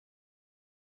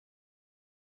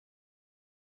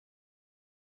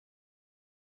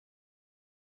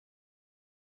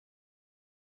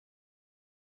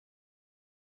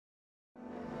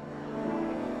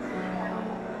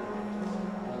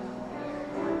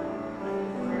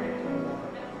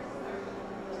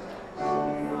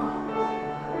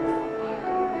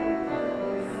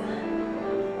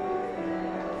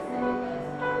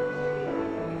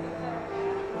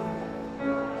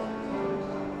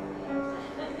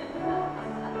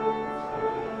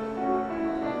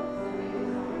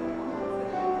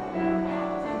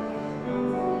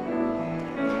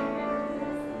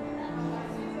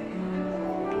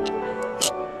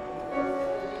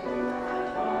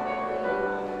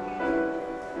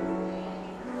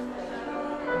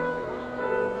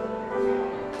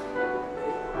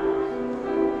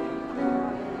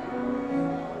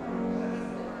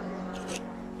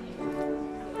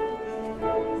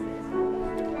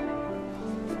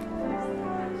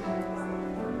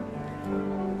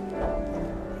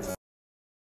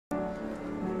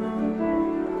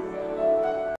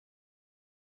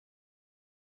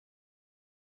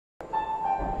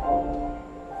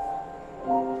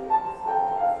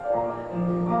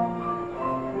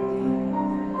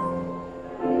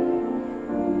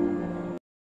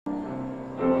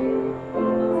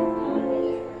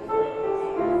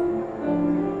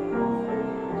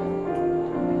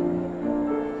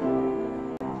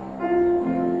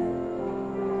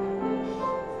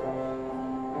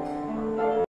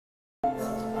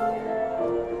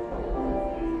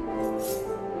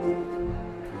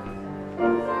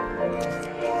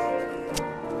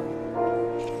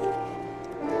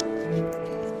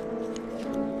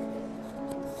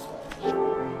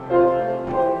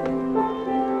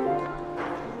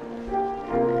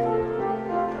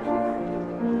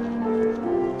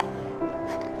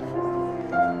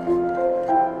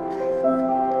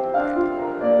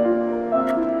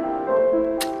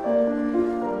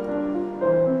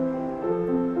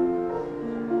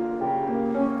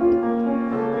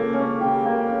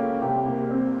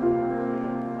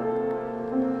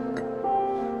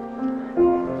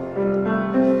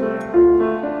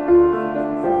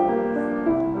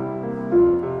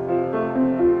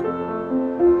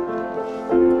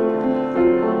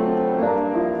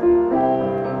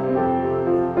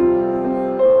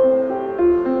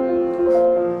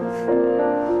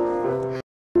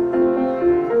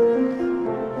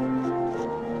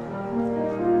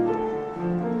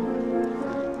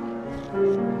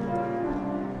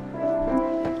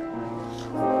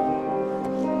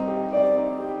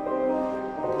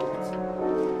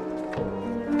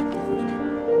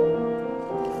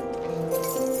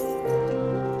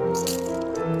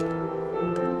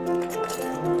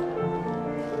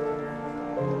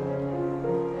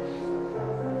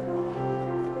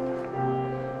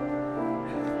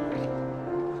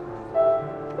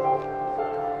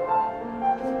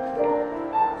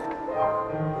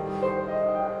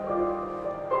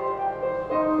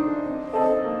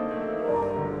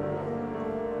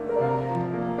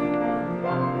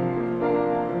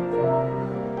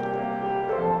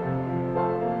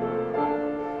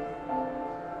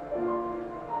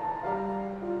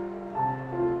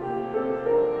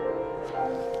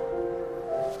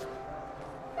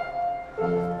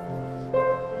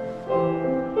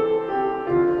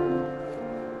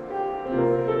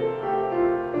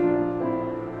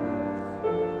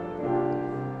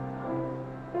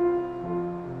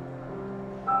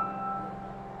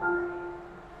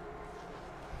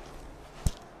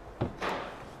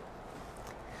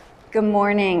Good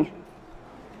morning.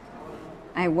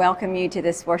 I welcome you to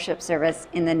this worship service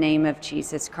in the name of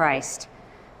Jesus Christ.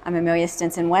 I'm Amelia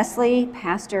Stinson Wesley,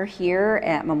 pastor here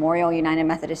at Memorial United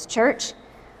Methodist Church.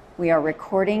 We are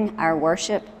recording our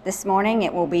worship this morning.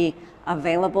 It will be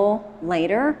available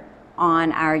later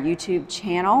on our YouTube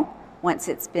channel once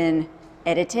it's been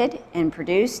edited and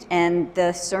produced, and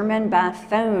the sermon by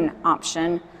phone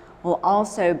option will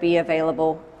also be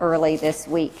available early this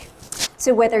week.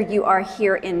 So whether you are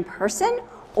here in person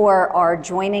or are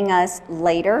joining us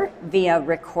later via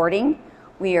recording,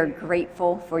 we are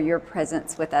grateful for your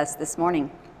presence with us this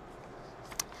morning.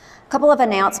 A couple of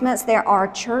announcements. There are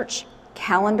church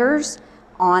calendars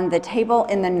on the table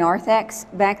in the narthex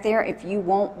back there. If you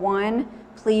want one,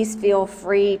 please feel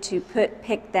free to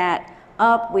pick that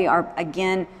up. We are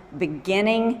again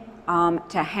beginning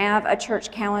to have a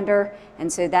church calendar,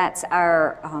 and so that's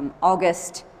our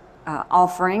August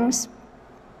offerings.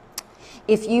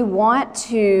 If you want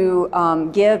to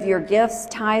give your gifts,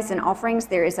 tithes, and offerings,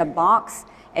 there is a box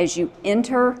as you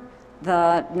enter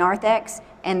the narthex,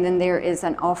 and then there is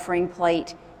an offering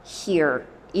plate here.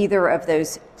 Either of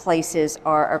those places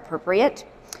are appropriate.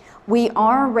 We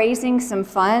are raising some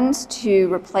funds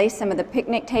to replace some of the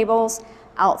picnic tables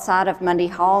outside of Mundy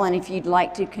Hall, and if you'd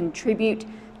like to contribute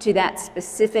to that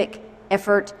specific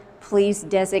effort, please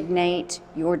designate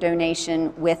your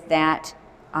donation with that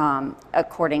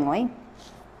accordingly.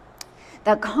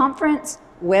 The conference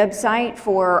website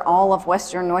for all of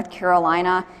Western North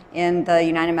Carolina in the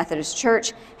United Methodist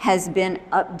Church has been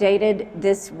updated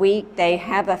this week. They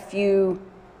have a few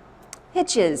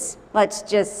hitches, let's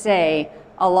just say,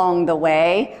 along the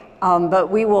way,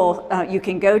 but we will. You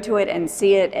can go to it and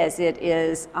see it as it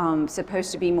is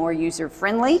supposed to be more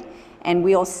user-friendly, and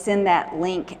we'll send that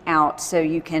link out so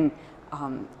you can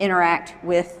interact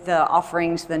with the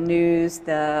offerings, the news,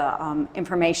 the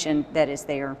information that is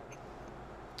there.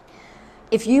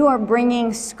 If you are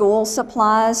bringing school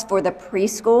supplies for the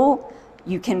preschool,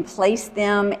 you can place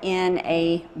them in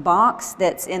a box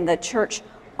that's in the church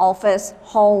office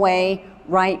hallway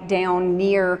right down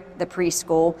near the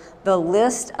preschool. The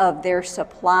list of their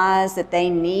supplies that they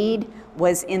need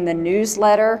was in the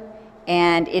newsletter,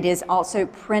 and it is also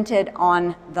printed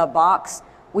on the box.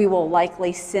 We will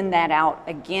likely send that out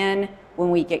again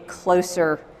when we get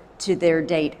closer to their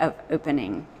date of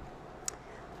opening.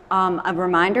 A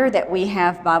reminder that we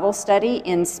have Bible study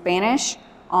in Spanish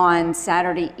on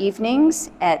Saturday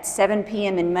evenings at 7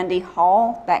 p.m. in Mundy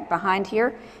Hall, back behind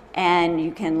here, and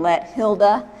you can let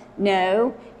Hilda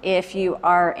know if you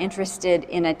are interested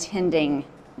in attending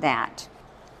that.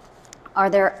 Are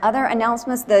there other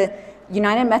announcements? The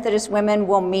United Methodist Women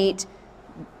will meet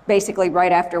basically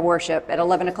right after worship at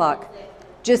 11 o'clock.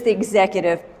 Just the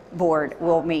executive board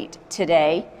will meet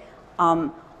today.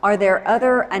 Are there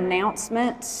other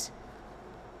announcements?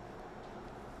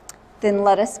 Then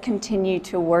let us continue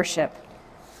to worship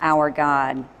our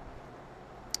God.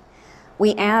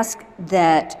 We ask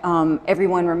that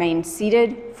everyone remain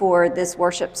seated for this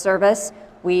worship service.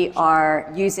 We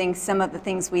are using some of the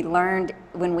things we learned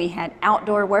when we had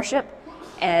outdoor worship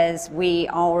as we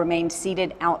all remained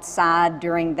seated outside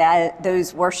during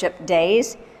those worship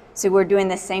days. So we're doing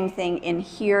the same thing in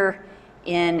here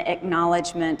in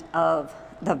acknowledgement of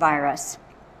the virus.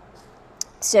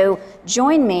 So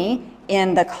join me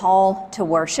in the call to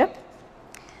worship.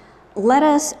 Let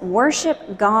us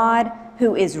worship God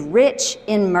who is rich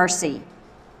in mercy,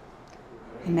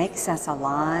 who makes us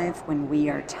alive when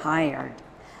we are tired.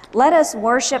 Let us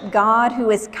worship God who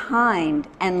is kind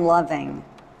and loving,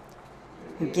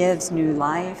 who gives new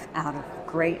life out of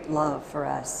great love for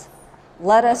us.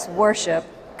 Let us worship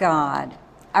God.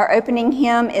 Our opening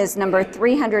hymn is number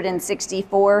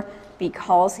 364,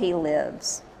 Because He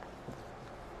Lives.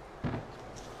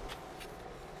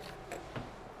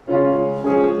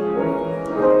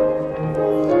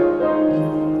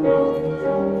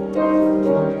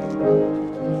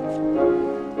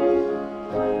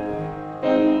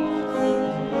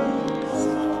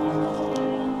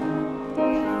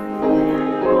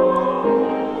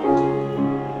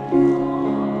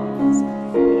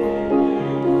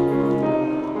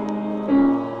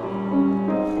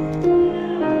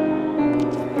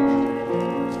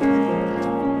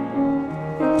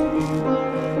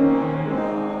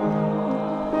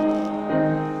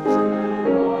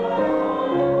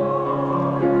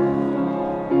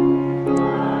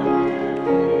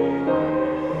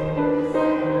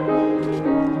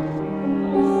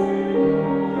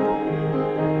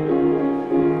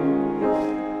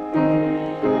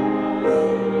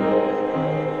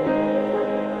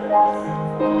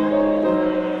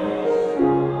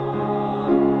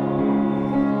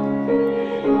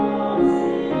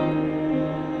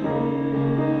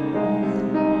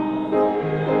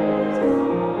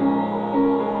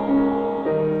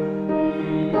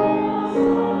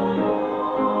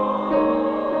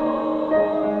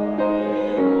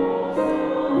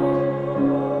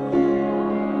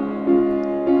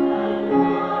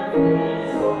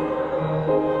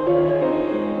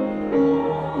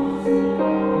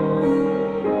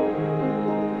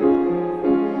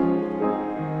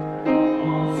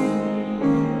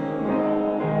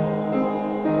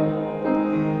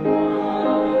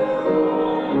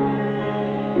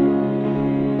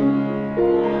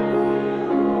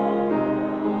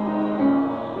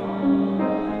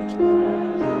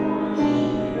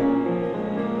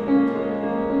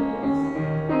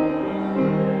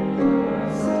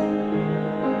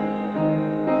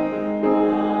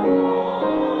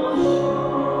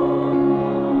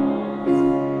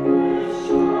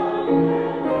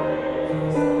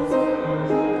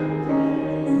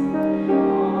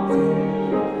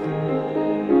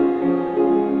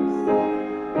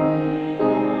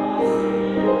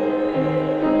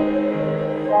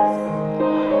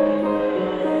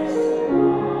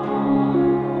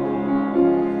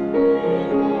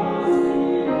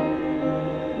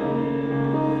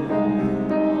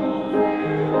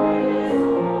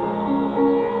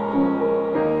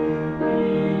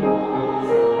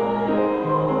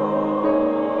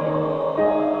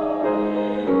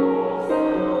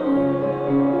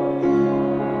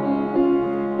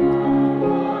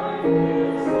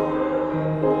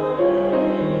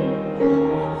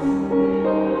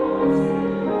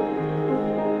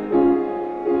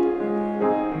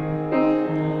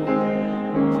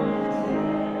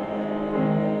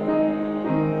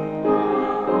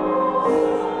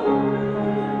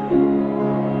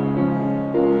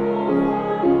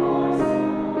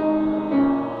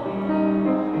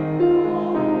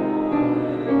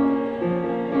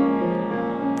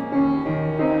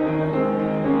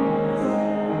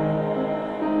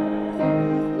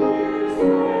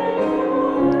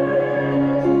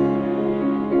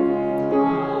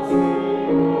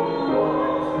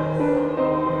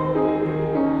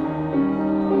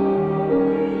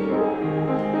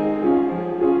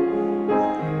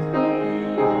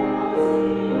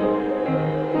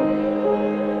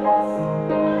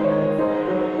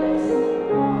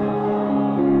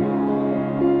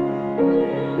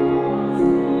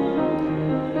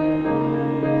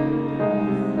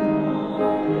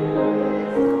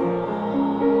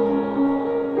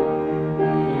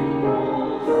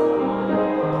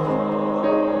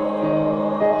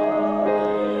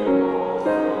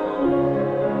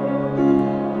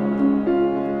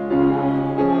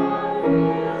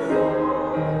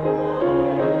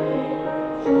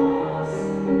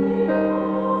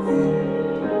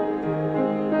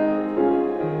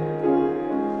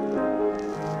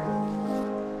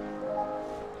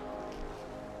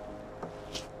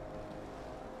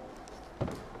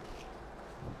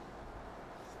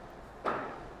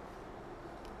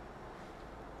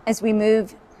 As we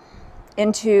move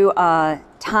into a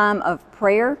time of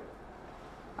prayer,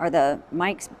 are the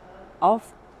mics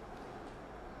off?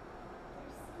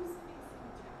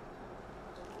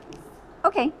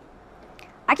 Okay,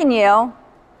 I can yell.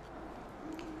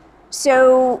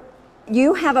 So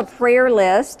you have a prayer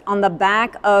list on the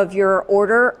back of your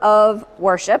order of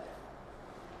worship.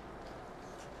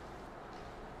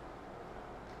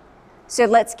 So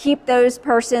let's keep those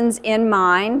persons in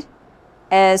mind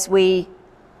as we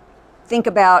think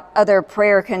about other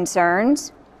prayer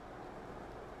concerns.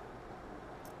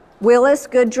 Willis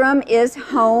Goodrum is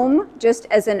home, just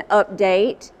as an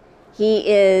update. He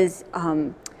is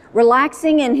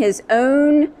relaxing in his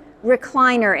own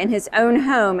recliner in his own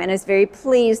home and is very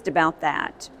pleased about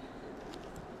that.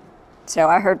 So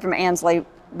I heard from Ansley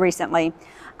recently.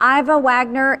 Iva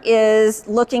Wagner is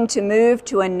looking to move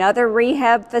to another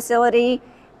rehab facility,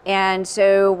 and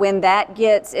so when that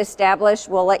gets established,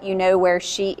 we'll let you know where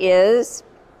she is.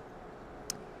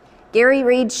 Gary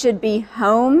Reed should be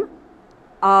home,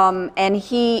 and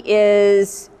he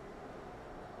is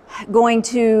going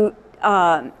to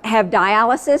have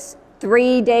dialysis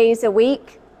 3 days a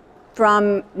week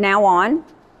from now on,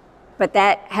 but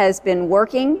that has been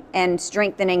working and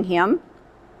strengthening him.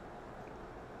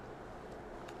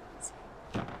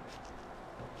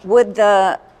 Would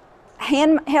the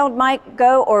handheld mic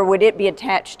go, or would it be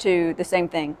attached to the same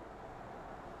thing?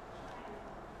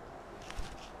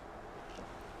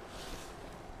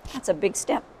 That's a big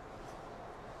step.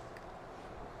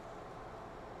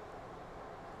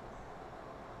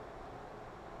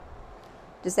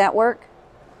 Does that work?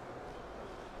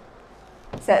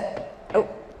 Is that, oh,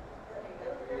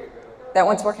 that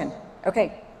one's working.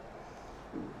 Okay.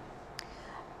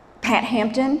 Pat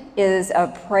Hampton is a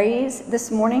praise this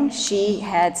morning. She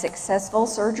had successful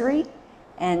surgery,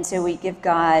 and so we give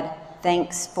God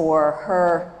thanks for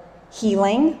her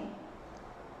healing.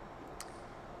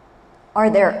 Are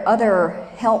there other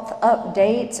health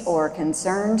updates or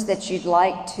concerns that you'd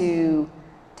like to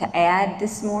add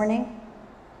this morning?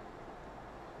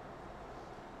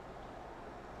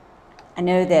 I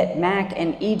know that Mac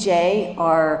and EJ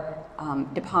are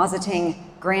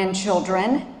depositing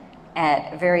grandchildren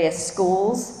at various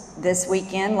schools this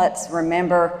weekend. Let's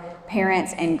remember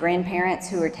parents and grandparents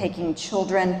who are taking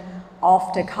children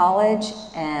off to college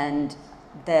and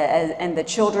the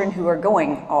children who are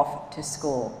going off to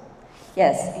school.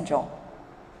 Yes, Angel.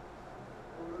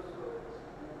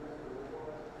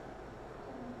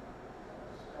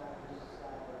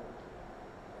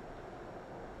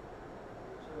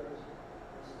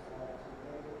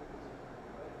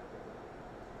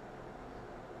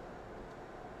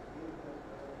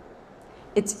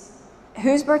 It's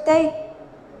whose birthday?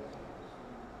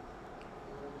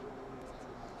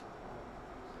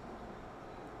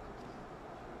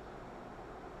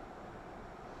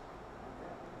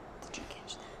 Did you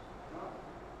catch that?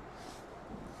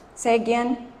 Say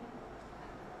again.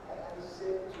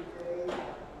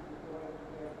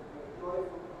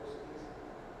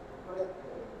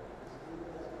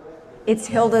 It's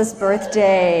Hilda's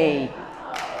birthday.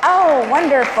 Oh,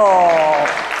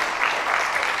 wonderful.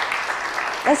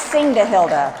 Let's sing to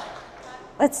Hilda.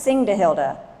 Let's sing to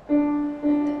Hilda.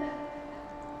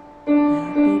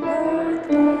 Happy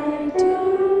birthday to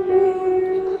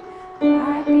you.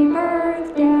 Happy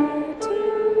birthday to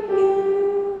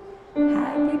you.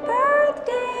 Happy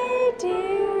birthday,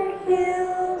 dear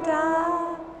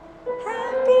Hilda.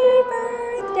 Happy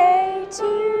birthday to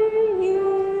you.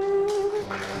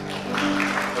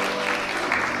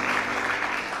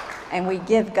 And we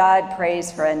give God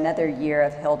praise for another year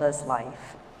of Hilda's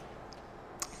life.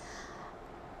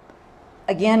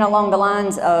 Again, along the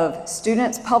lines of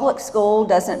students, public school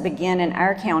doesn't begin in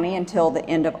our county until the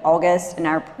end of August, and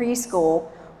our preschool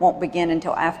won't begin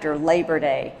until after Labor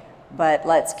Day. But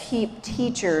let's keep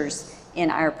teachers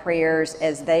in our prayers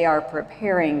as they are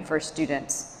preparing for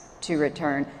students to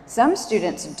return. Some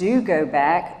students do go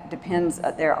back, depends,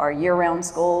 there are year-round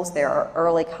schools, there are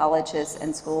early colleges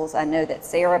and schools. I know that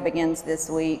Sarah begins this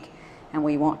week, and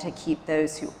we want to keep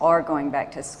those who are going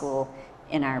back to school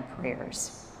in our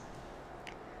prayers.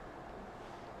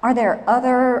 Are there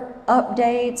other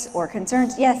updates or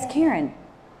concerns? Yes, Karen.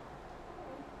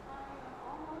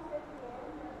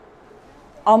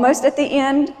 Almost at the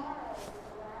end?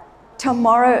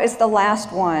 Tomorrow is the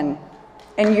last one,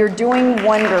 and you're doing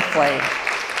wonderfully.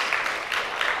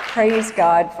 Praise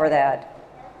God for that.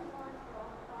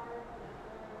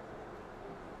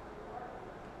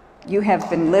 You have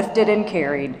been lifted and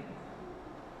carried.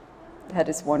 That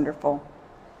is wonderful.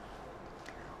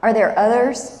 Are there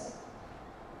others?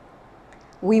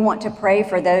 We want to pray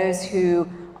for those who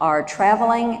are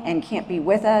traveling and can't be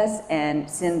with us, and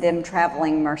send them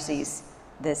traveling mercies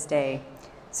this day.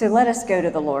 So let us go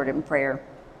to the Lord in prayer.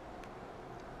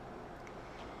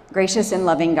 Gracious and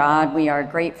loving God, we are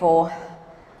grateful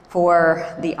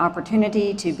for the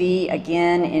opportunity to be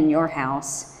again in your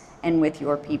house and with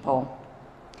your people.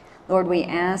 Lord, we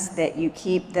ask that you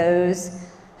keep those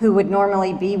who would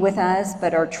normally be with us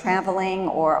but are traveling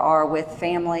or are with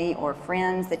family or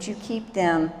friends, that you keep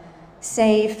them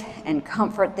safe and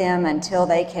comfort them until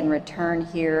they can return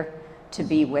here to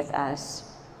be with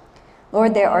us.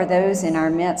 Lord, there are those in our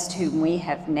midst whom we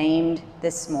have named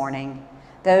this morning,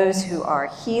 those who are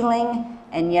healing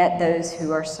and yet those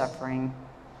who are suffering.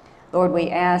 Lord, we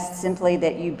ask simply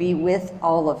that you be with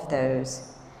all of those.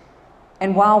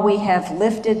 And while we have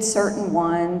lifted certain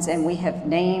ones and we have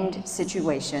named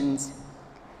situations,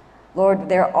 Lord,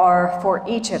 there are for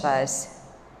each of us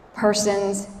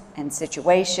persons and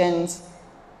situations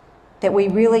that we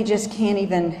really just can't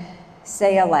even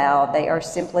say aloud. They are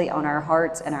simply on our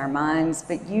hearts and our minds,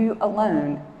 but you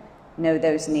alone know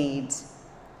those needs.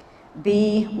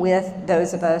 Be with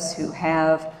those of us who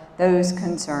have those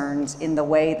concerns in the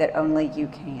way that only you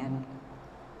can.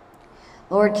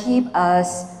 Lord, keep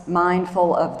us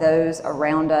mindful of those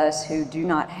around us who do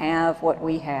not have what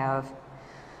we have,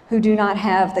 who do not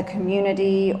have the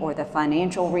community or the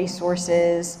financial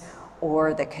resources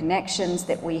or the connections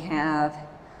that we have.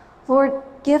 Lord,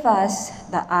 give us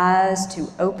the eyes to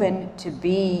open to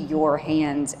be your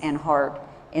hands and heart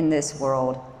in this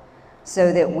world,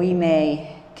 so that we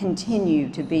may continue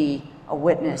to be a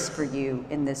witness for you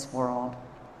in this world.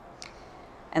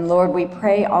 And Lord, we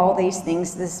pray all these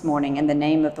things this morning in the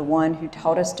name of the one who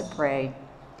taught us to pray,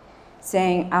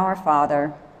 saying, Our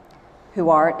Father, who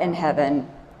art in heaven,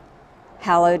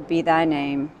 hallowed be thy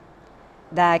name.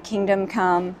 Thy kingdom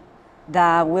come,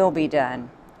 thy will be done,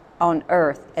 on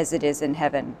earth as it is in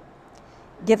heaven.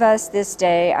 Give us this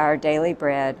day our daily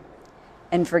bread,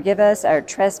 and forgive us our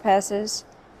trespasses,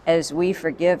 as we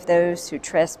forgive those who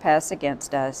trespass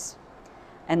against us.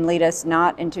 And lead us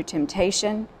not into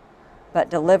temptation, but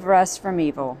deliver us from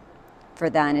evil. For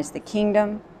thine is the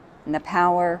kingdom, and the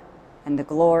power, and the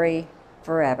glory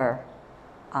forever.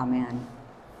 Amen.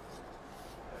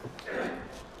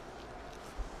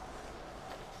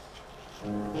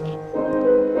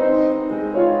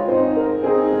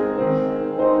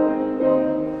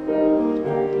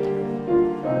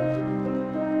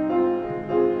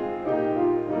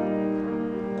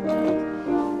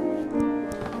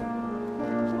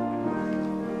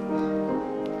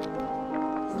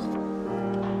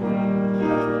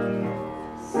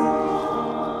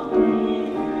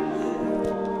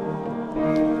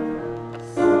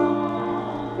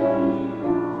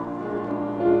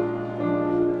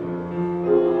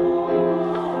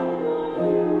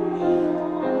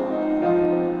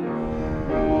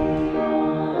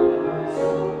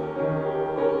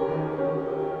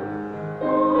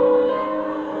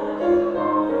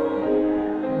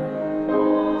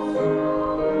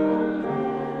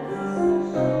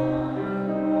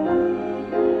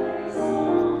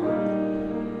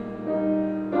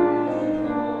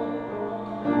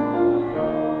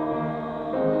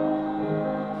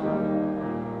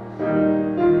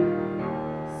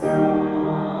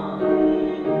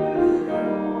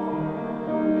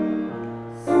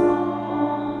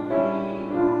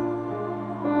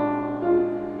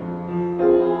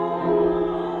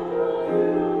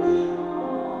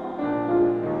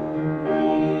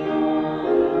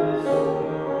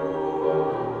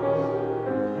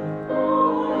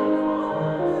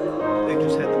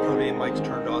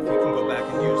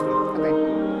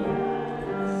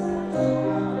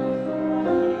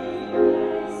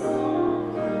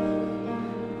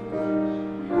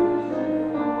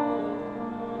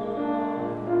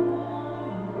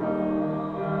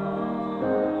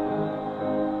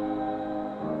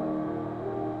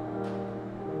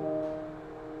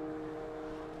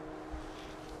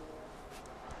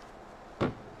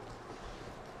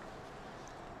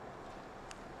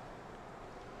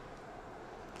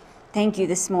 Thank you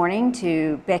this morning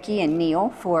to Becky and Neil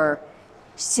for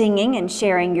singing and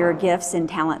sharing your gifts and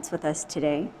talents with us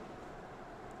today.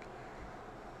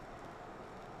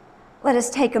 Let us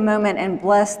take a moment and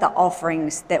bless the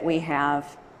offerings that we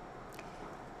have.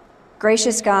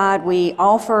 Gracious God, we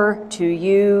offer to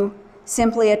you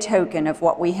simply a token of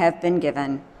what we have been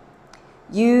given.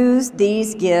 Use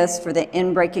these gifts for the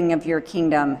inbreaking of your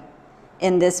kingdom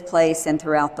in this place and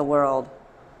throughout the world.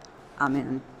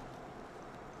 Amen.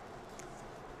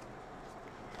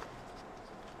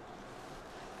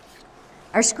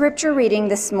 Our scripture reading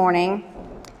this morning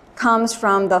comes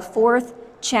from the 4th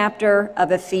chapter of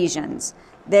Ephesians.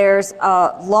 There's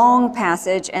a long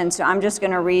passage, and so I'm just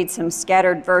going to read some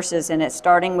scattered verses in it,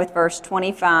 starting with verse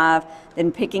 25,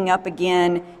 then picking up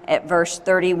again at verse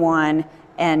 31,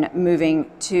 and moving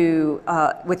to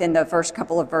within the first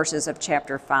couple of verses of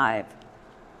chapter 5.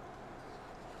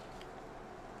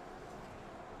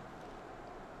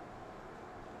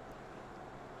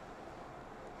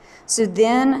 So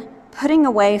then, putting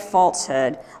away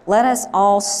falsehood, let us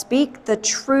all speak the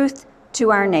truth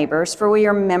to our neighbors, for we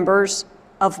are members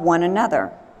of one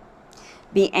another.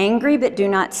 Be angry, but do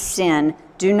not sin.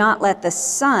 Do not let the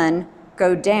sun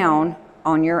go down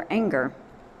on your anger.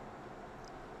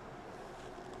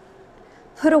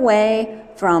 Put away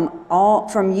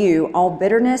from you all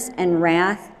bitterness and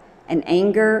wrath and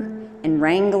anger and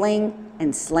wrangling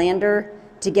and slander,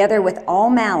 together with all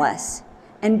malice,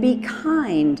 and be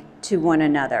kind to one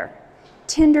another,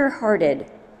 tender-hearted,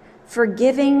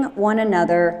 forgiving one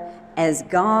another as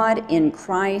God in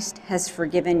Christ has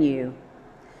forgiven you.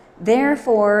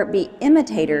 Therefore, be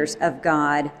imitators of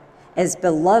God as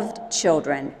beloved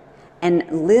children,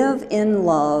 and live in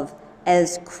love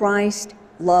as Christ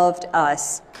loved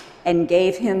us and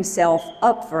gave himself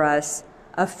up for us,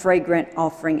 a fragrant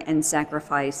offering and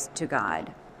sacrifice to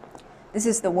God. This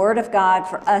is the word of God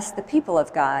for us, the people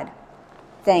of God.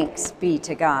 Thanks be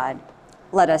to God.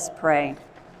 Let us pray.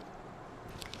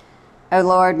 O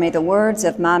Lord, may the words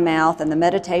of my mouth and the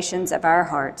meditations of our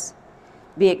hearts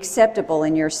be acceptable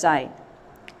in your sight,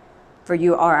 for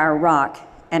you are our rock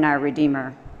and our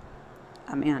Redeemer.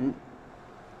 Amen.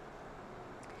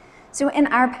 So in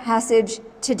our passage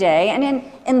today, and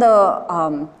in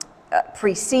the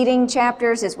preceding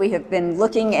chapters, as we have been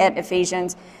looking at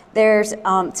Ephesians, there's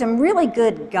some really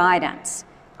good guidance.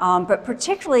 But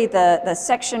particularly the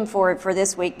section for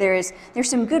this week, there's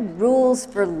some good rules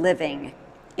for living,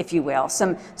 if you will,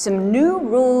 some new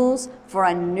rules for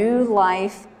a new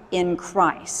life in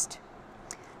Christ.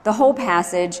 The whole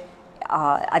passage,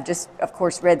 I've just, of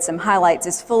course, read some highlights,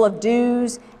 is full of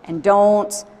do's and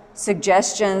don'ts,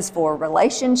 suggestions for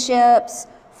relationships,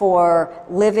 for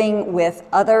living with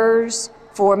others,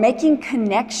 for making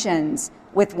connections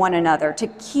with one another, to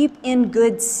keep in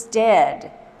good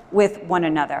stead with one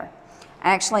another.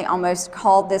 I actually almost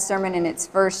called this sermon in its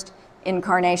first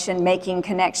incarnation, Making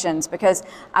Connections, because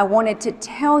I wanted to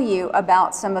tell you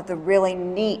about some of the really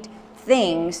neat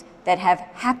things that have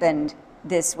happened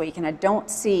this week. And I don't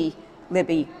see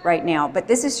Libby right now, but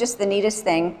this is just the neatest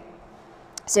thing.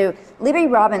 So Libby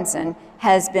Robinson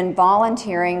has been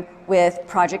volunteering with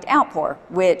Project Outpour,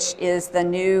 which is the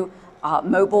new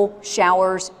mobile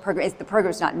showers program. The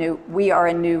program's not new. We are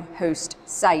a new host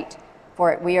site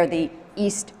for it. We are the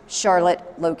East Charlotte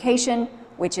location,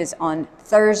 which is on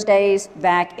Thursdays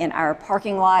back in our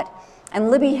parking lot. And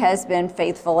Libby has been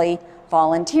faithfully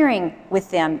volunteering with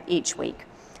them each week.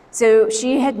 So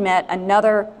she had met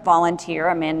another volunteer,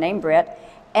 a man named Britt,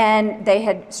 and they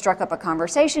had struck up a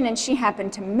conversation, and she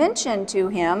happened to mention to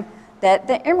him that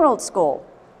the Emerald School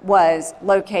was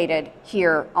located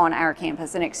here on our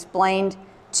campus, and explained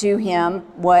to him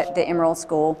what the Emerald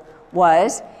School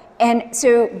was. And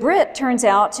so Britt turns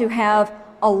out to have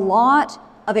a lot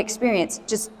of experience,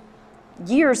 just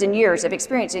years and years of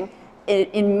experience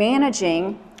in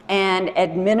managing and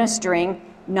administering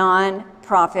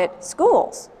nonprofit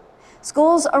schools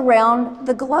around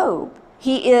the globe.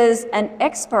 He is an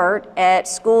expert at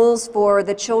schools for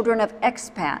the children of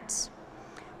expats,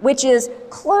 which is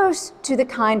close to the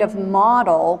kind of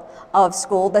model of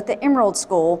school that the Emerald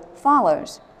School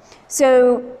follows.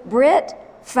 So Britt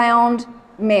found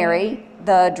Mary,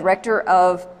 the director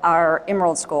of our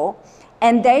Emerald School,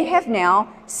 and they have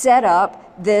now set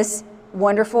up this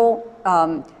wonderful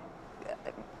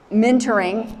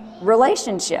mentoring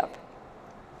relationship.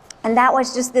 And that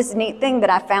was just this neat thing that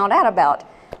I found out about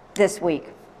this week.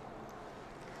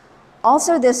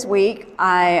 Also this week,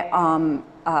 I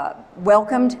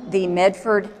welcomed the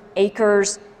Medford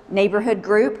Acres neighborhood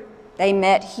group. They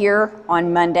met here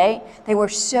on Monday. They were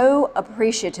so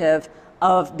appreciative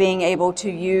of being able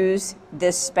to use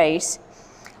this space.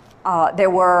 There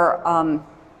were,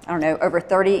 over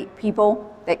 30 people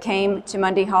that came to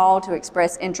Mundy Hall to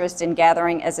express interest in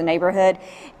gathering as a neighborhood.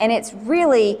 And it's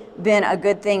really been a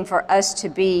good thing for us to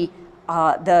be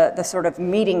the sort of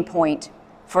meeting point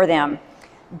for them.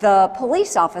 The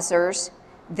police officers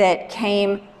that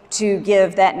came to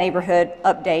give that neighborhood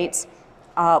updates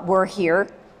were here,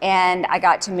 and I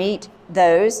got to meet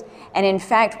those. And in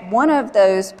fact, one of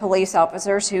those police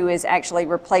officers, who is actually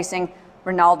replacing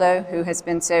Ronaldo, who has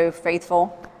been so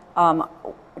faithful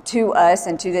to us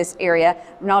and to this area,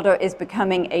 Ronaldo is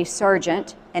becoming a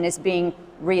sergeant and is being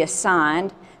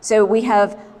reassigned. So we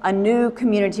have a new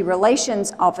community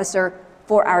relations officer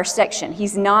for our section.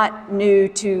 He's not new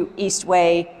to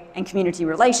Eastway and community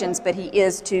relations, but he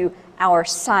is to our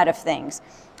side of things.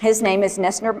 His name is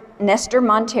Nestor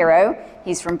Montero.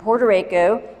 He's from Puerto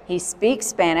Rico. He speaks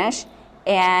Spanish.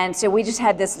 And so we just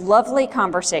had this lovely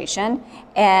conversation.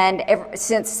 And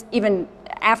since even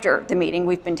after the meeting,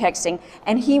 we've been texting.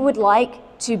 And he would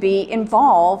like to be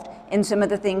involved in some of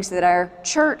the things that our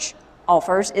church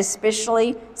offers,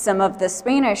 especially some of the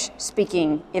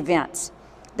Spanish-speaking events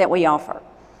that we offer.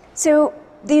 So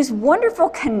these wonderful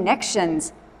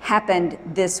connections happened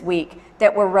this week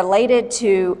that were related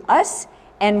to us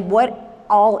and what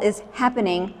all is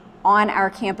happening on our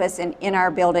campus and in our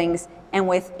buildings and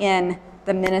within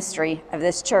the ministry of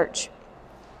this church.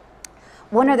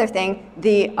 One other thing,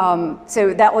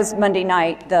 so that was Monday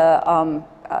night, the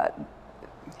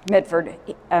Medford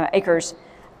Acres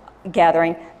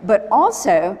gathering, but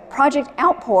also Project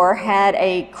Outpour had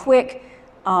a quick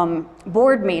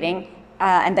board meeting,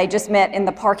 and they just met in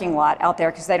the parking lot out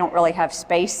there because they don't really have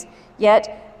space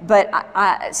yet. But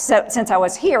so since I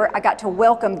was here, I got to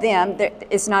welcome them.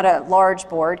 It's not a large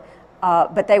board,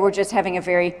 but they were just having a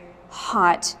very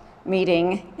hot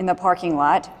meeting in the parking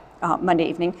lot Monday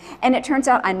evening. And it turns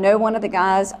out I know one of the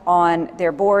guys on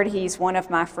their board. He's one of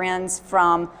my friends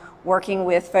from working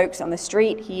with folks on the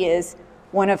street. He is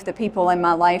one of the people in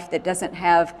my life that doesn't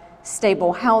have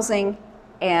stable housing,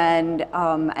 and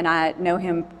I know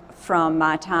him from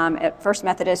my time at First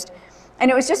Methodist. And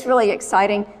it was just really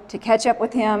exciting to catch up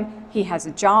with him. He has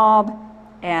a job,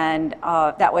 and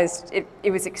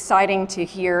it was exciting to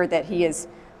hear that he is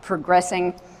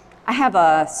progressing. I have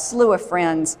a slew of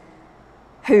friends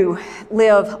who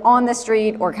live on the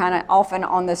street or kind of often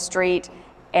on the street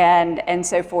and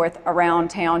so forth around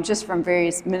town, just from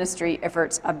various ministry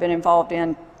efforts I've been involved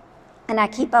in. And I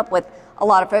keep up with a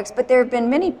lot of folks, but there have been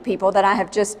many people that I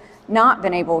have just not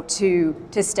been able to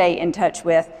stay in touch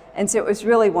with. And so it was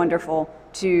really wonderful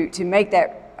to make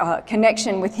that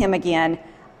connection with him again.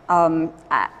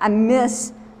 I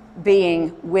miss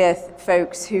being with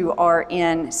folks who are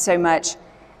in so much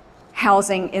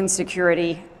housing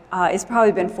insecurity. It's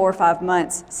probably been 4 or 5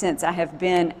 months since I have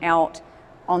been out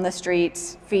on the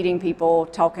streets, feeding people,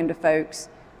 talking to folks,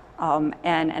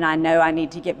 and I know I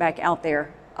need to get back out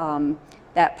there.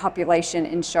 That population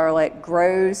in Charlotte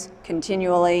grows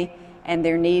continually, and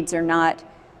their needs are not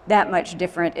that much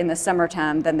different in the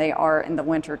summertime than they are in the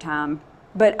wintertime.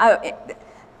 But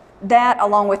that,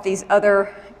 along with these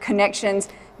other connections,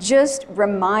 just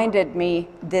reminded me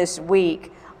this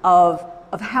week of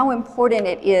how important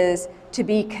it is to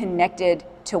be connected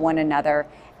to one another.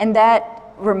 And that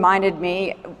reminded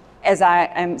me, as I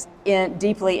am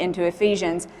deeply into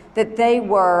Ephesians, that they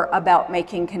were about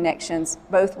making connections,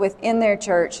 both within their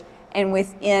church and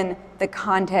within the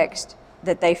context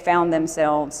that they found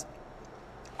themselves.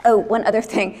 Oh, one other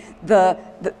thing,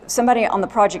 somebody on the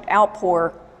Project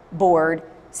Outpour board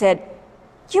said,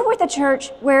 "You were at the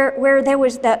church where there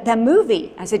was the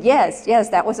movie." I said, yes,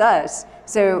 that was us.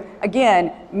 So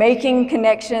again, making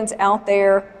connections out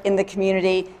there in the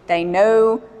community. They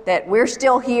know that we're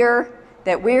still here,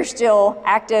 that we're still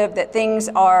active, that things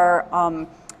are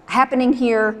happening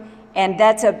here, and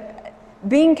that's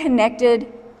being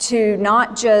connected to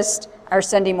not just our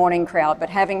Sunday morning crowd, but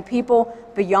having people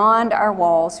beyond our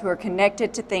walls who are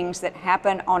connected to things that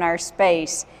happen on our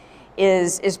space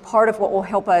is part of what will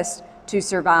help us to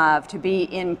survive, to be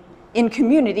in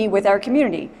community with our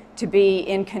community, to be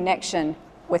in connection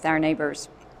with our neighbors.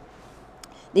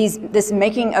 This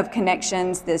making of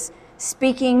connections, this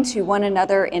speaking to one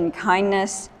another in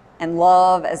kindness and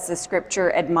love, as the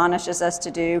scripture admonishes us to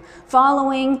do,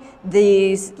 following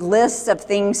these lists of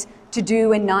things to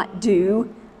do and not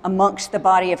do amongst the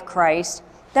body of Christ.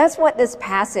 That's what this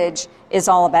passage is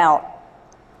all about.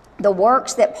 The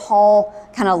works that Paul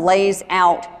kind of lays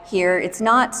out here, it's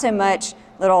not so much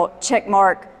little check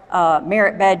mark,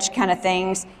 merit badge kind of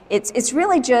things. It's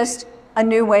really just a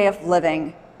new way of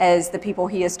living as the people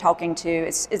he is talking to.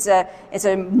 It's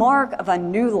a mark of a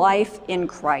new life in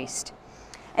Christ.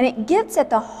 And it gets at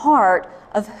the heart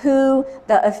of who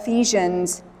the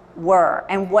Ephesians were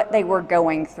and what they were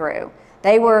going through.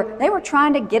 They were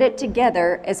trying to get it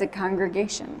together as a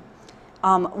congregation.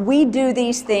 We do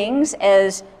these things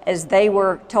as they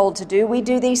were told to do. We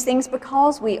do these things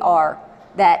because we are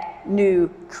that new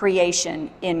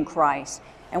creation in Christ.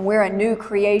 And we're a new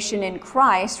creation in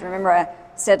Christ. Remember, I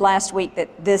said last week that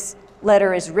this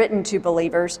letter is written to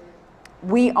believers.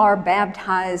 We are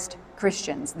baptized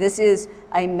Christians. This is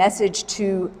a message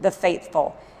to the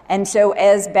faithful. And so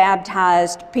as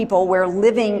baptized people, we're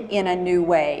living in a new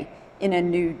way, in a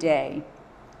new day.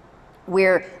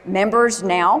 We're members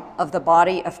now of the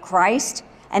body of Christ,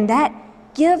 and that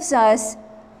gives us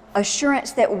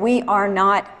assurance that we are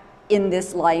not in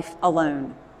this life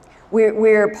alone.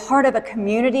 We're part of a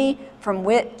community from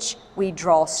which we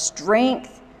draw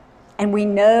strength, and we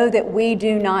know that we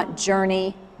do not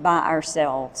journey by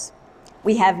ourselves.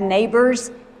 We have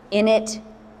neighbors in it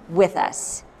with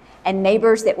us, and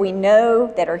neighbors that we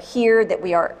know that are here, that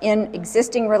we are in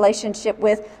existing relationship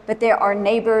with, but there are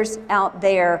neighbors out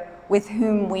there with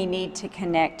whom we need to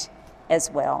connect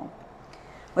as well.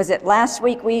 Was it last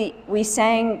week we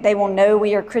sang, "They will know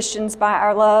we are Christians by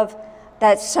our love"?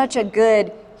 That's such a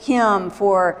good hymn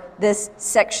for this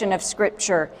section of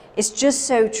Scripture. It's just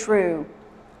so true.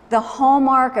 The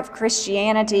hallmark of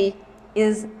Christianity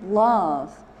is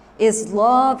love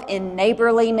in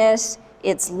neighborliness,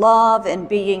 it's love in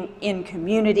being in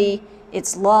community,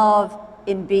 it's love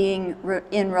in being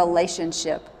in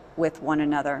relationship with one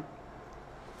another.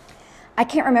 I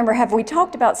can't remember, have we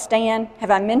talked about Stan?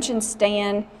 Have I mentioned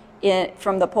Stan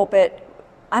from the pulpit?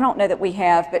 I don't know that we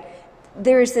have, but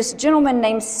there's this gentleman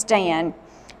named Stan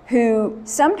who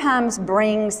sometimes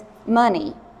brings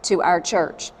money to our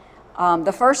church.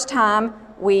 The first time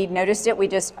we noticed it, we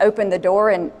just opened the door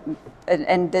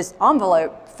and this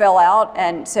envelope fell out,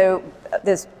 and so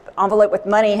this envelope with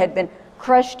money had been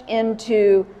crushed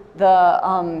into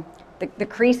the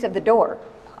crease of the door.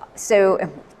 So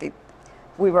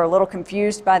we were a little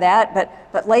confused by that,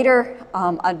 but later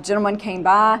a gentleman came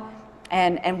by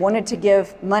and wanted to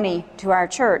give money to our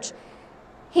church.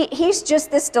 He's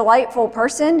just this delightful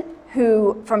person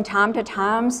who from time to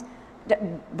time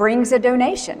brings a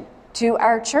donation to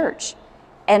our church.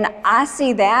 And I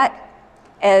see that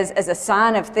as a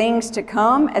sign of things to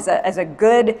come, as a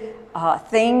good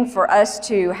thing for us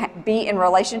to be in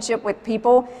relationship with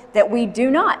people that we do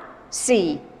not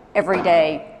see every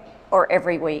day or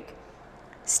every week.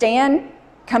 Stan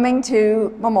coming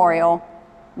to Memorial,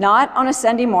 not on a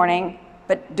Sunday morning,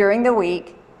 but during the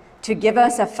week, to give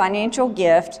us a financial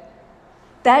gift,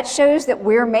 that shows that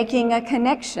we're making a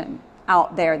connection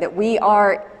out there, that we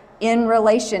are in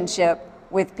relationship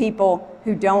with people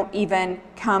who don't even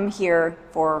come here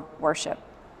for worship.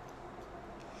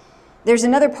 There's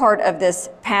another part of this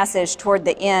passage toward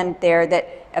the end there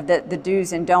of the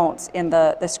do's and don'ts in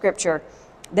the scripture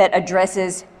that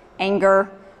addresses anger.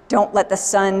 Don't let the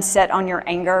sun set on your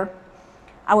anger.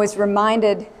 I was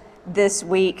reminded this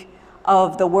week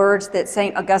of the words that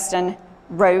St. Augustine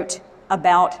wrote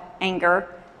about anger.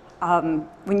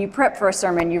 When you prep for a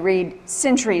sermon, you read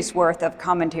centuries worth of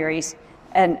commentaries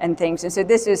and things. And so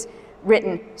this is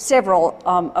written several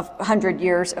of 100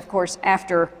 years, of course,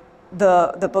 after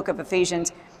the book of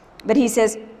Ephesians. But he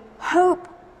says, hope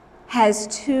has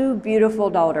two beautiful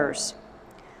daughters.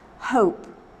 Hope.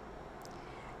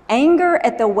 Anger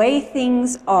at the way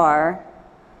things are,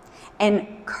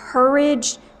 and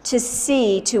courage to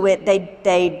see to it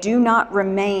they do not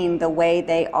remain the way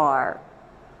they are.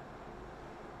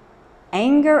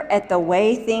 Anger at the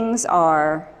way things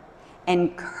are,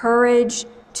 and courage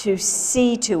to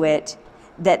see to it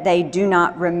that they do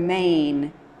not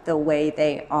remain the way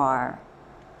they are.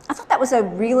 I thought that was a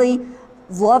really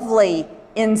lovely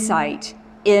insight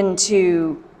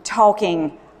into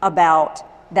talking about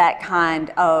that kind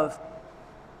of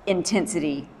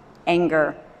intensity,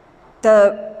 anger.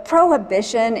 The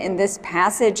prohibition in this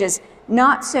passage is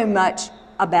not so much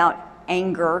about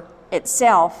anger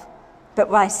itself, but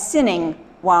by sinning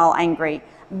while angry.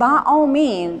 By all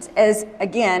means, as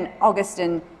again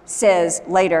Augustine says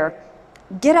later,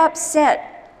 get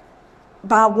upset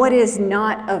by what is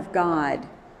not of God.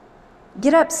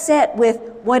 Get upset with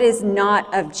what is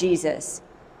not of Jesus.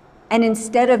 And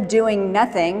instead of doing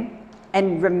nothing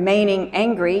and remaining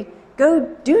angry, go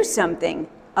do something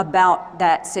about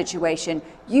that situation.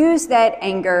 Use that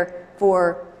anger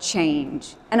for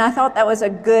change. And I thought that was a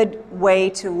good way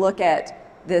to look at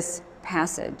this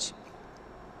passage.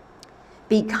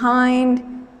 Be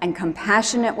kind and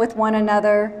compassionate with one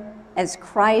another. As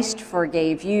Christ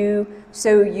forgave you,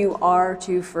 so you are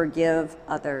to forgive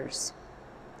others.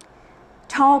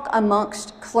 Talk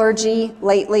amongst clergy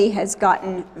lately has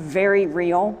gotten very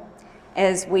real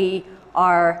as we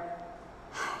are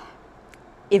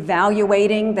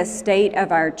evaluating the state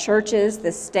of our churches,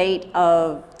 the state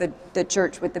of the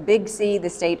church with the big C, the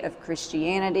state of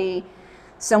Christianity.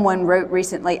 Someone wrote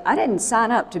recently, I didn't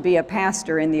sign up to be a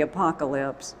pastor in the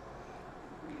apocalypse.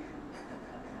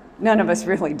 None of us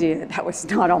really did. That was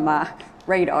not on my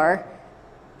radar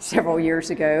several years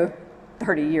ago,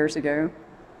 30 years ago.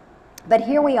 But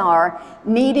here we are,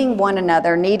 needing one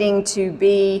another, needing to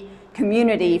be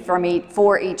community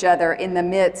for each other in the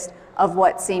midst of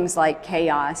what seems like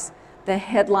chaos. The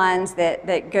headlines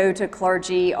that go to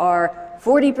clergy are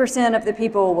 40% of the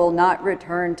people will not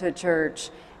return to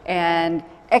church, and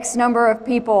X number of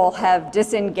people have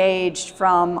disengaged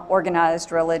from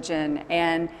organized religion,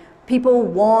 and people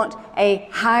want a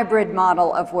hybrid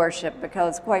model of worship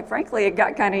because, quite frankly, it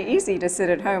got kind of easy to sit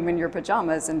at home in your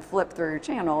pajamas and flip through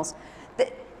channels.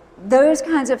 Those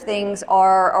kinds of things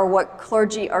are what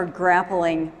clergy are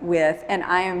grappling with, and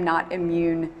I am not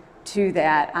immune to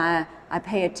that. I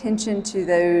pay attention to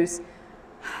those,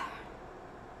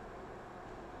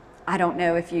 I don't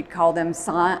know if you'd call them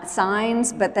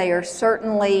signs, but they are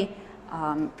certainly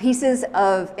pieces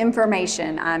of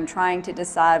information. I'm trying to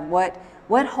decide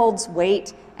what holds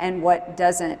weight and what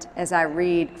doesn't as I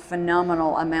read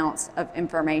phenomenal amounts of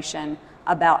information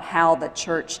about how the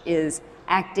church is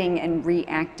acting and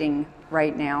reacting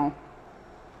right now.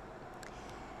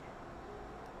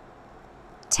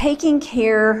 Taking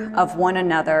care of one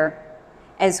another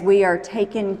as we are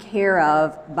taken care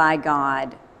of by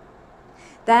God.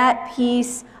 That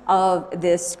piece of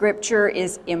this scripture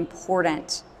is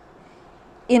important.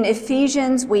 In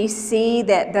Ephesians, we see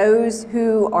that those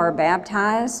who are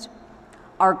baptized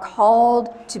are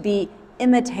called to be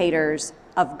imitators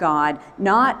of God,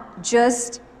 not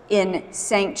just in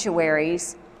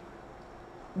sanctuaries,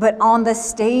 but on the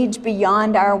stage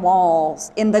beyond our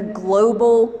walls, in the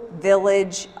global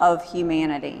village of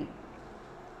humanity.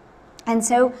 And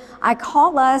so I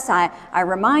call us, I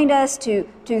remind us to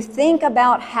think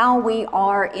about how we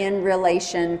are in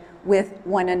relation with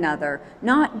one another,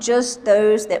 not just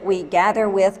those that we gather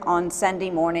with on Sunday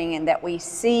morning and that we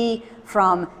see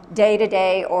from day to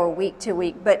day or week to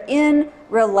week, but in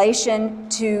relation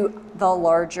to the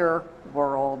larger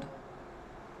world.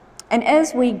 And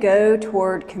as we go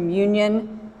toward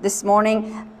communion this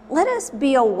morning, let us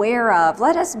be aware of,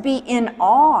 let us be in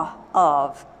awe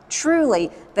of, truly,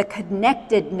 the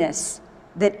connectedness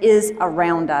that is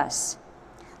around us.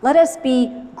 Let us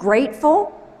be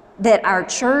grateful that our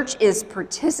church is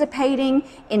participating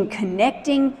in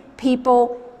connecting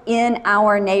people in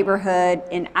our neighborhood,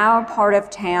 in our part of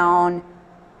town,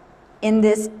 in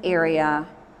this area.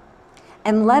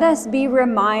 And let us be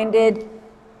reminded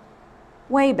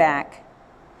way back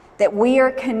that we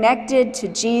are connected to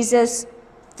Jesus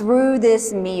through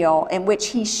this meal in which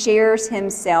he shares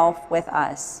himself with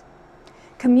us.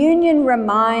 Communion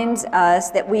reminds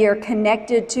us that we are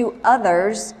connected to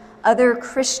others, other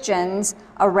Christians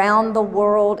around the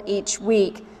world each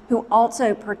week who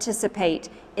also participate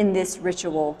in this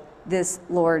ritual, this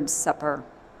Lord's Supper.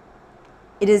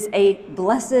 It is a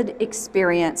blessed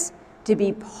experience to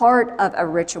be part of a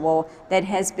ritual that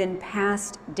has been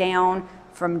passed down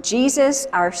from Jesus,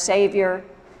 our Savior,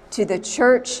 to the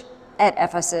church at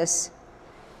Ephesus,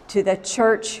 to the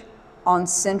church on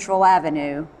Central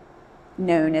Avenue,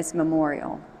 known as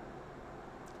Memorial.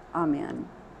 Amen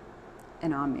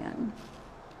and amen.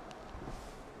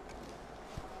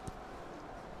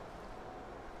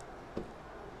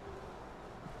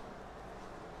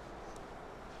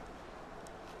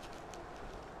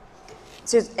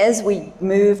 So as we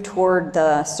move toward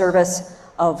the service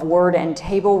of Word and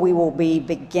Table, we will be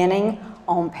beginning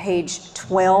on page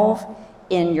 12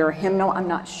 in your hymnal. I'm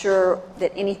not sure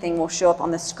that anything will show up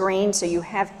on the screen, so you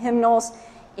have hymnals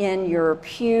in your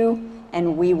pew,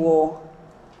 and we will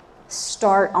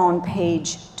start on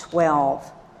page 12.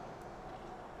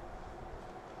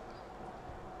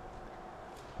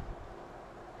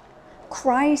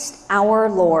 Christ our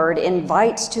Lord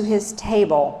invites to his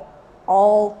table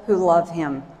all who love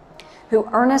him, who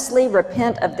earnestly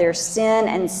repent of their sin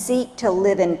and seek to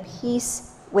live in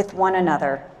peace with one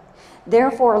another.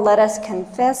 Therefore, let us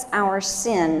confess our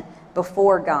sin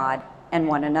before God and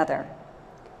one another.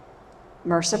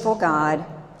 Merciful God,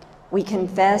 we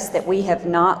confess that we have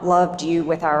not loved you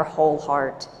with our whole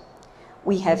heart.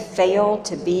 We have failed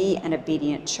to be an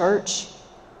obedient church.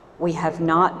 We have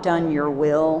not done your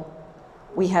will.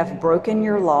 We have broken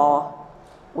your law.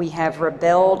 We have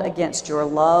rebelled against your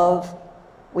love.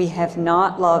 We have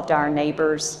not loved our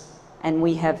neighbors, and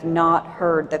we have not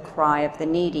heard the cry of the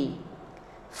needy.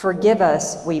 Forgive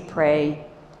us, we pray.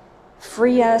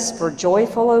 Free us for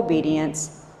joyful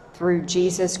obedience through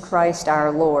Jesus Christ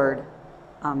our Lord.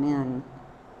 Amen.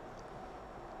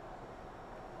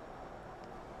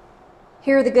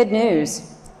 Hear the good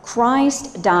news.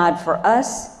 Christ died for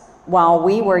us while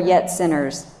we were yet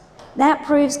sinners. That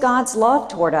proves God's love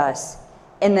toward us.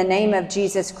 In the name of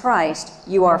Jesus Christ,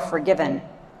 you are forgiven.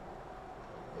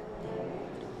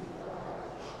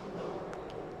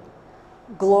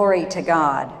 Glory to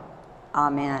God.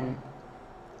 Amen.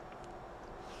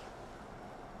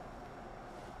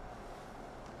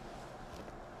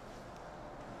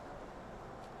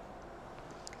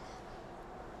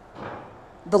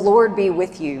 The Lord be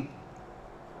with you.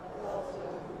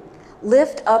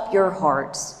 Lift up your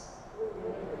hearts.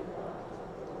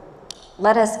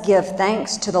 Let us give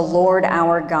thanks to the Lord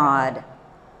our God.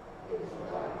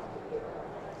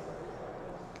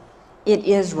 It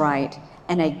is right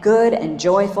and a good and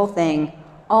joyful thing,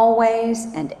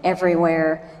 always and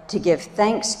everywhere, to give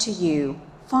thanks to you,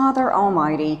 Father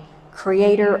Almighty,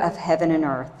 Creator of heaven and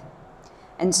earth.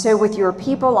 And so with your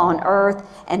people on earth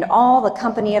and all the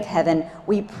company of heaven,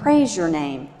 we praise your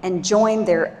name and join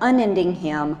their unending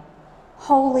hymn,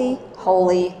 Holy,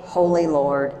 holy, holy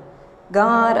Lord,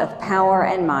 God of power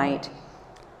and might.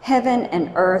 Heaven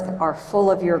and earth are full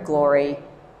of your glory.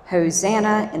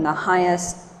 Hosanna in the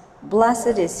highest.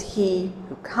 Blessed is he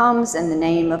who comes in the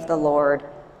name of the Lord.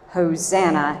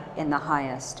 Hosanna in the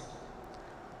highest.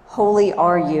 Holy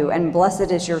are you, and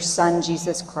blessed is your Son,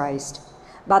 Jesus Christ.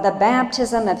 By the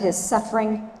baptism of his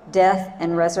suffering, death,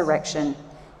 and resurrection,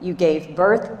 you gave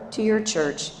birth to your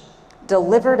church,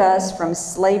 delivered us from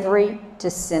slavery to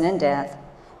sin and death,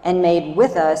 and made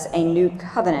with us a new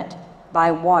covenant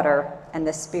by water and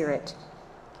the Spirit.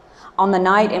 On the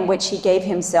night in which he gave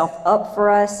himself up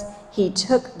for us, he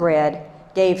took bread,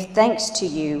 gave thanks to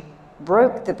you,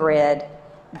 broke the bread,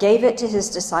 gave it to his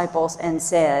disciples, and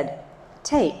said,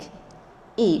 "Take,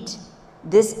 eat.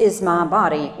 This is my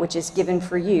body, which is given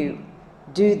for you.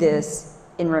 Do this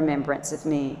in remembrance of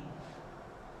me."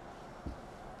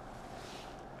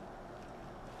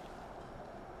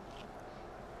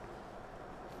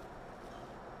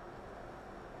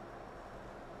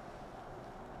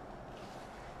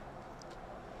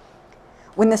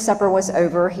 When the supper was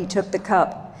over, he took the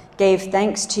cup, gave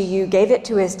thanks to you, gave it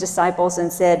to his disciples,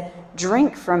 and said,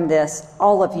 "Drink from this,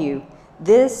 all of you.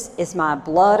 This is my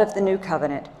blood of the new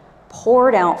covenant,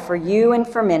 poured out for you and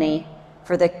for many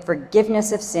for the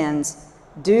forgiveness of sins.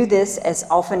 Do this as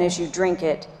often as you drink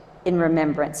it in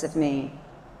remembrance of me."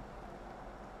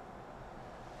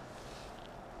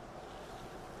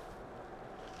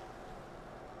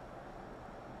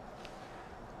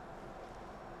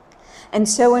 And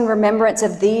so in remembrance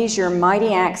of these, your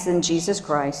mighty acts in Jesus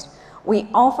Christ, we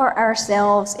offer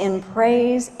ourselves in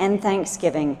praise and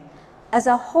thanksgiving as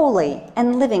a holy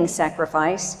and living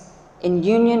sacrifice in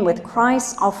union with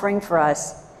Christ's offering for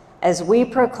us as we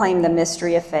proclaim the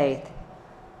mystery of faith.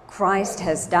 Christ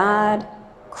has died,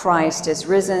 Christ is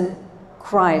risen,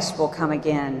 Christ will come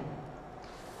again.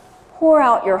 Pour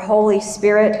out your Holy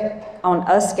Spirit on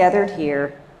us gathered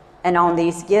here and on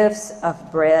these gifts of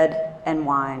bread and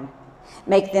wine.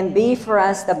 Make them be for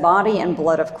us the body and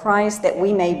blood of Christ, that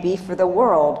we may be for the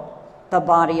world the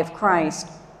body of Christ,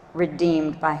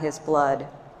 redeemed by his blood.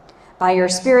 By your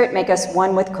Spirit, make us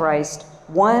one with Christ,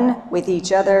 one with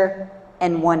each other,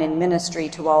 and one in ministry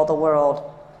to all the world,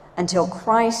 until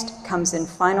Christ comes in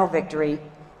final victory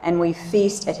and we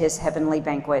feast at his heavenly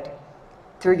banquet.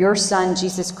 Through your Son,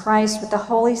 Jesus Christ, with the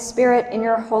Holy Spirit in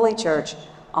your holy church,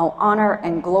 all honor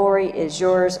and glory is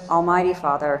yours, Almighty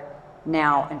Father,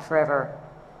 now and forever.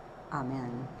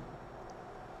 Amen.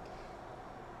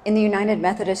 In the United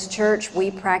Methodist Church,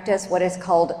 we practice what is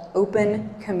called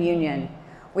open communion,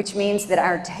 which means that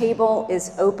our table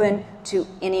is open to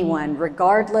anyone,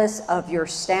 regardless of your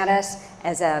status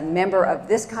as a member of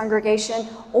this congregation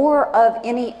or of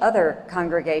any other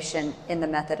congregation in the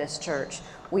Methodist Church.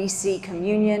 We see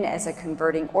communion as a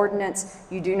converting ordinance.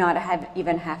 You do not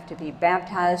even have to be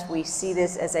baptized. We see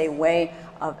this as a way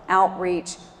of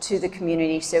outreach to the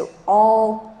community, so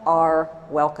all are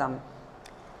welcome.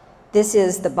 This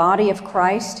is the body of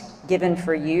Christ given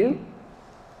for you,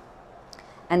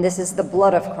 and this is the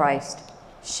blood of Christ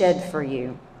shed for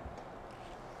you.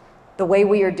 The way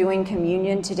we are doing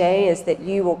communion today is that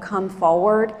you will come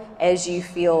forward as you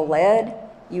feel led.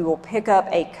 You will pick up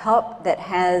a cup that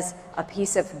has a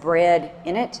piece of bread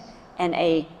in it and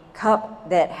a cup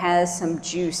that has some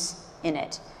juice in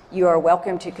it. You are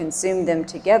welcome to consume them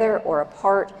together or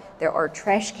apart. There are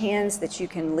trash cans that you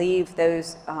can leave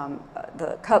those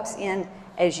the cups in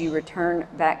as you return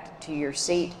back to your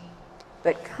seat.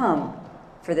 But come,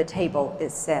 for the table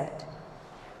is set.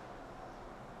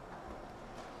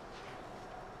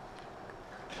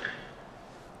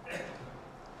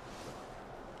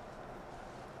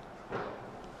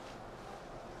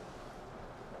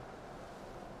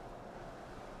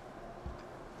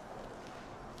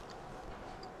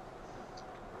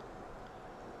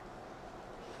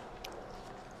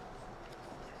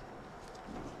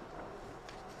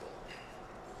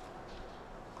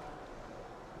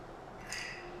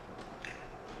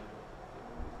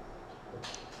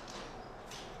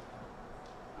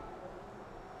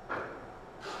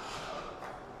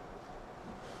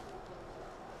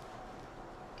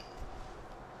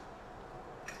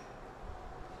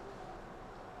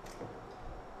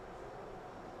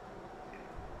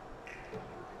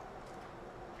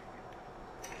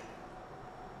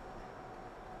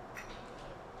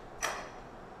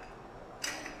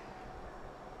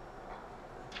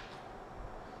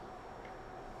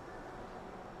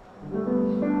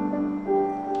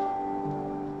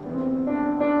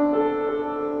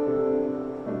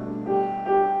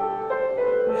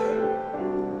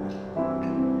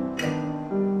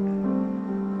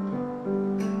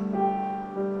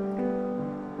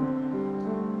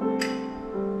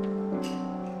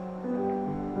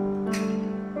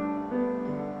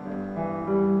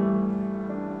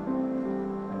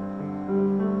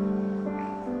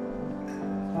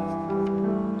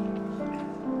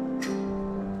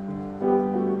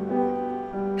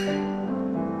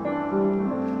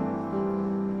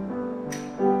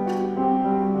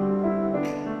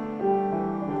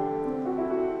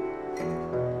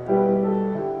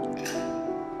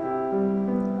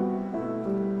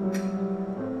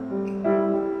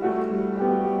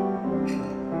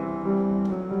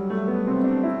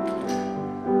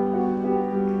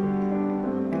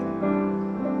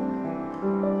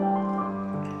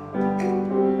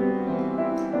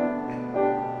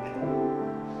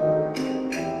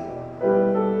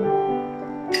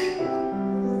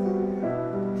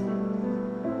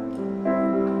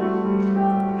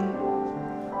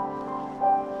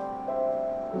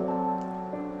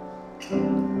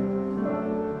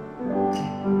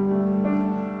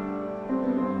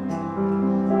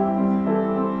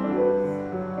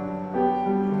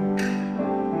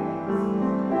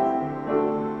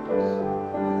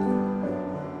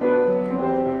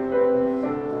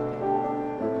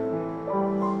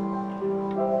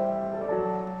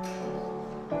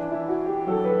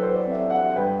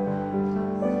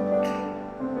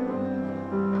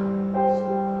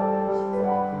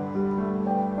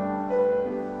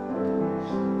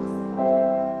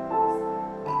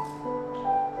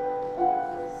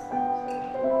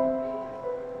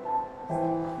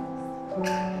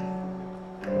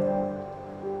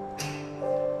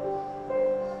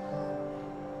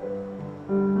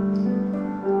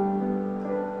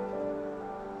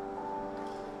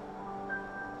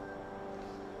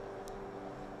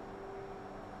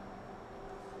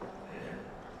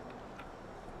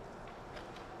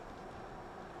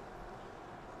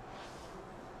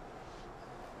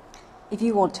 If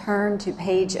you will turn to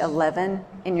page 11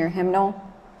 in your hymnal,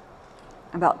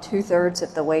 about 2/3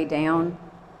 of the way down.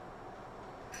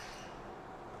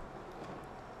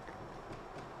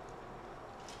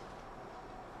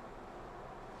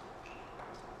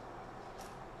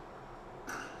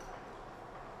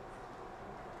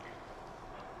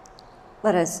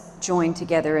 Let us join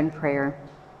together in prayer.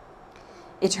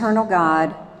 Eternal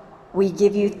God, we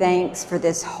give you thanks for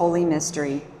this holy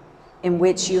mystery in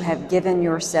which you have given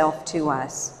yourself to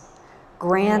us.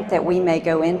 Grant that we may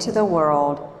go into the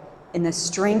world in the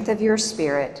strength of your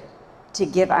Spirit to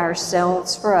give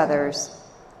ourselves for others,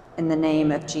 in the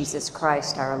name of Jesus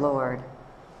Christ our Lord.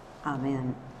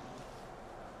 Amen.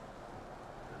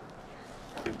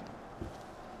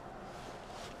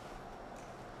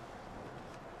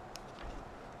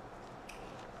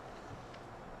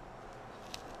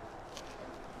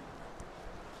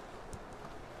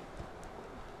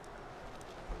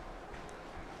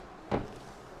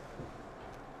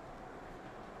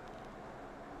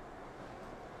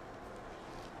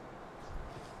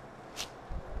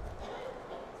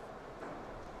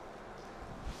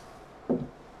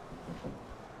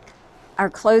 Our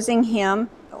closing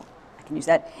hymn, I can use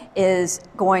that, is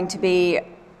going to be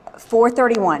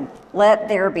 431, Let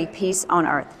There Be Peace on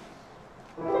Earth.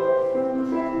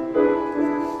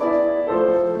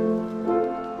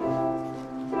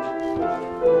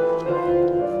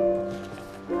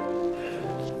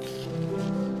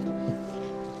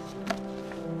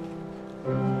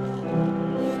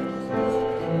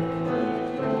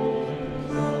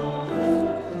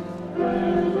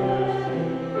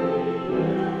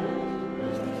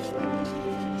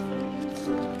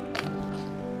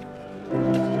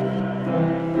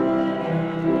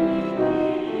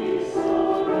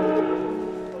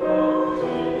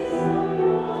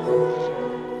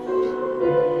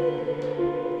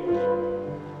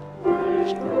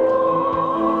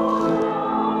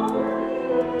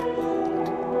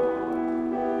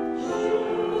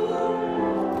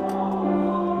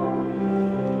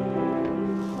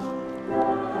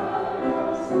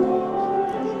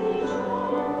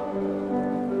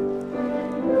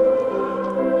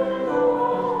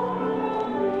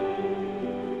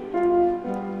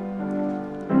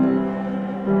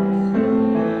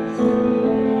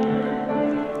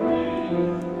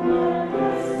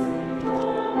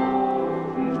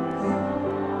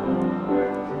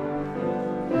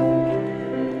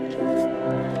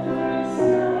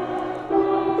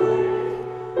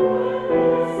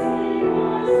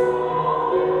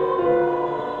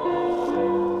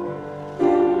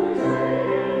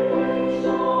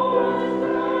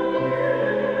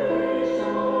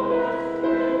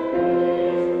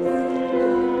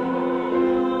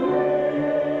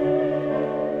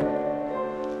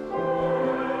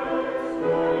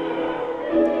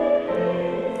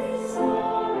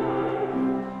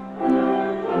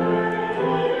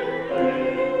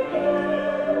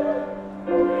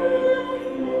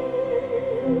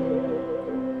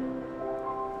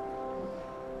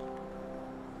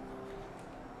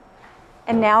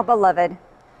 And now, beloved,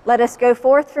 let us go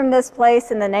forth from this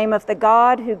place in the name of the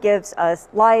God who gives us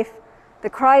life, the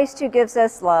Christ who gives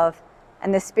us love,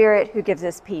 and the Spirit who gives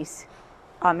us peace.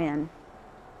 Amen.